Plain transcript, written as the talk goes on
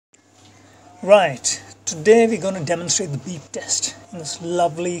Right, today we're going to demonstrate the beep test in this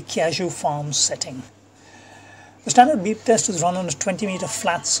lovely Cashew Farm setting. The standard beep test is run on a 20-meter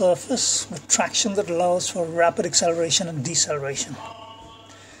flat surface with traction that allows for rapid acceleration and deceleration.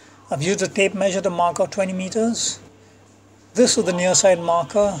 I've used a tape measure to mark out 20 meters. This is the near side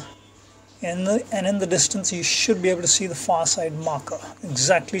marker, and in the distance you should be able to see the far side marker,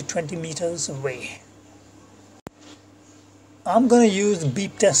 exactly 20 meters away. I'm going to use the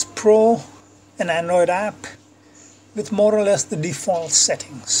Beep Test Pro, an Android app, with more or less the default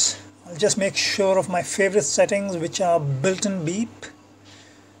settings. I'll just make sure of my favorite settings, which are built-in beep,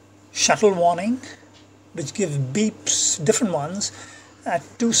 shuttle warning, which give beeps, different ones, at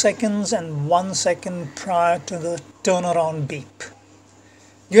 2 seconds and 1 second prior to the turnaround beep,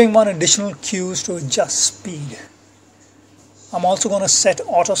 giving one additional cues to adjust speed. I'm also going to set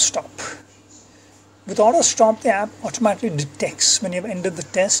auto stop. With auto stop, the app automatically detects when you've ended the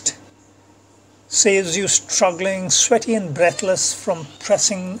test, saves you struggling, sweaty and breathless from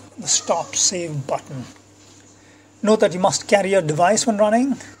pressing the stop save button. Note that you must carry your device when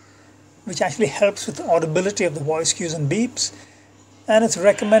running, which actually helps with the audibility of the voice cues and beeps, and it's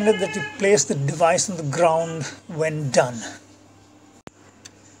recommended that you place the device on the ground when done.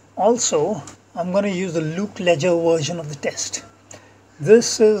 Also, I'm going to use the Luke Ledger version of the test.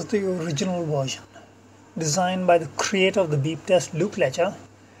 This is the original version, designed by the creator of the beep test, Luke Ledger,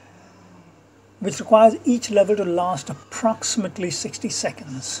 which requires each level to last approximately 60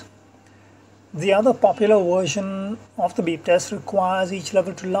 seconds. The other popular version of the beep test requires each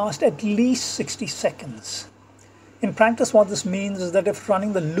level to last at least 60 seconds. In practice, what this means is that if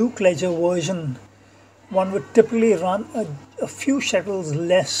running the Luke Ledger version, one would typically run a few shuttles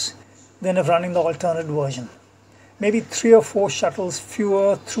less than if running the alternate version. Maybe 3 or 4 shuttles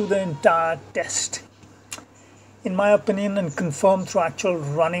fewer through the entire test. In my opinion, and confirmed through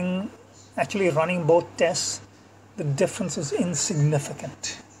actually running both tests, the difference is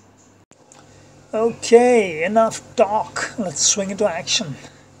insignificant. Okay, enough talk. Let's swing into action.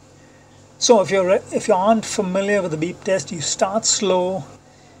 So if you aren't familiar with the beep test, you start slow.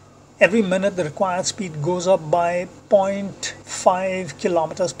 Every minute the required speed goes up by 0.5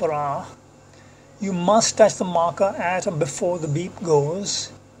 kilometers per hour. You must touch the marker at or before the beep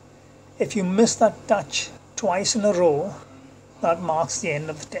goes. If you miss that touch twice in a row, that marks the end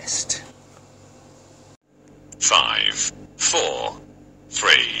of the test. 5, 4,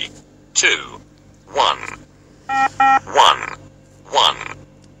 3, 2, 1, 1, 1.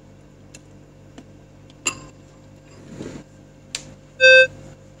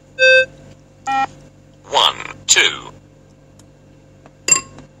 1, 2.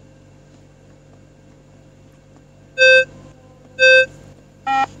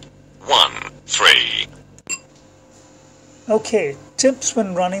 1, 3. Okay, tips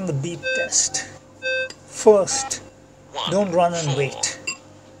when running the beep test. First, don't run and wait.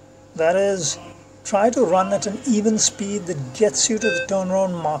 That is, try to run at an even speed that gets you to the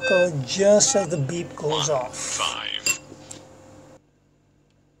turnaround marker just as the beep goes off. 5.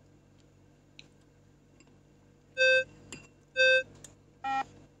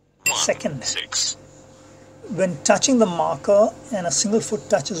 Second, 6. when touching the marker and a single foot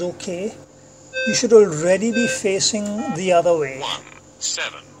touch is okay, you should already be facing the other way. 1,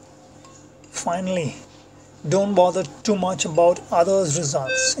 7. Finally, don't bother too much about others'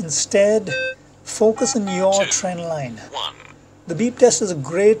 results. Instead, focus on your trend line. 1. The beep test is a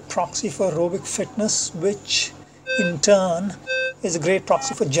great proxy for aerobic fitness, which in turn is a great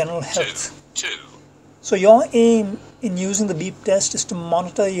proxy for general health. 2. So your aim in using the beep test is to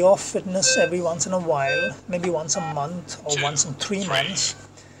monitor your fitness every once in a while, maybe once a month or once in 3 months.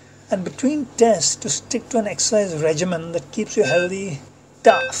 And between tests, to stick to an exercise regimen that keeps you healthy,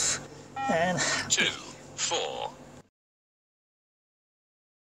 tough, and happy. 2, 4.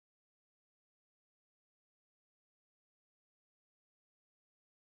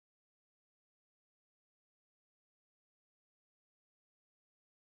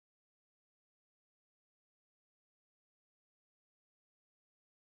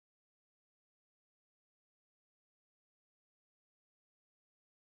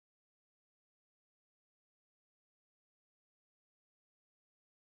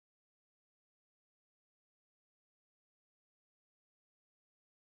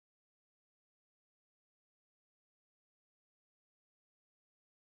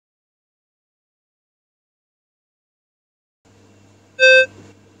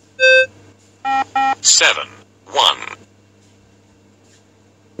 Seven, 1.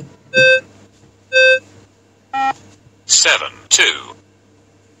 7, 2.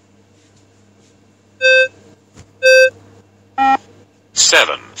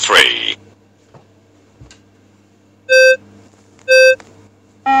 7, 3.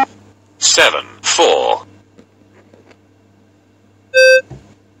 7, 4.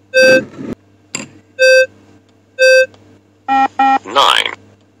 9,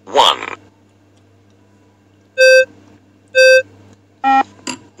 1.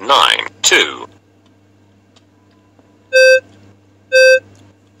 9, 2.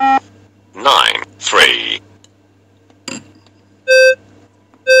 9, 3.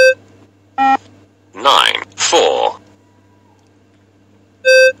 9, 4.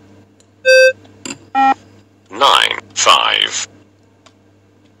 9, 5.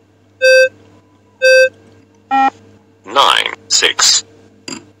 9, 6.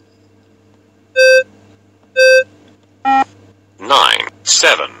 9,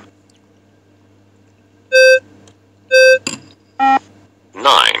 7.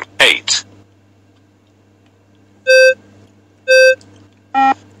 9, 8.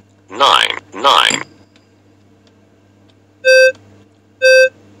 9, 9.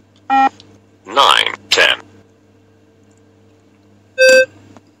 9, 10.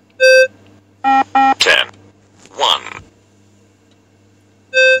 10, 1.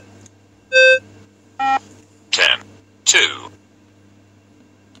 10, 2.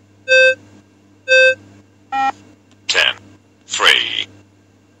 10, 3.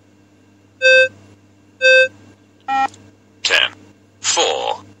 10,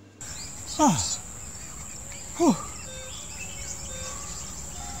 4.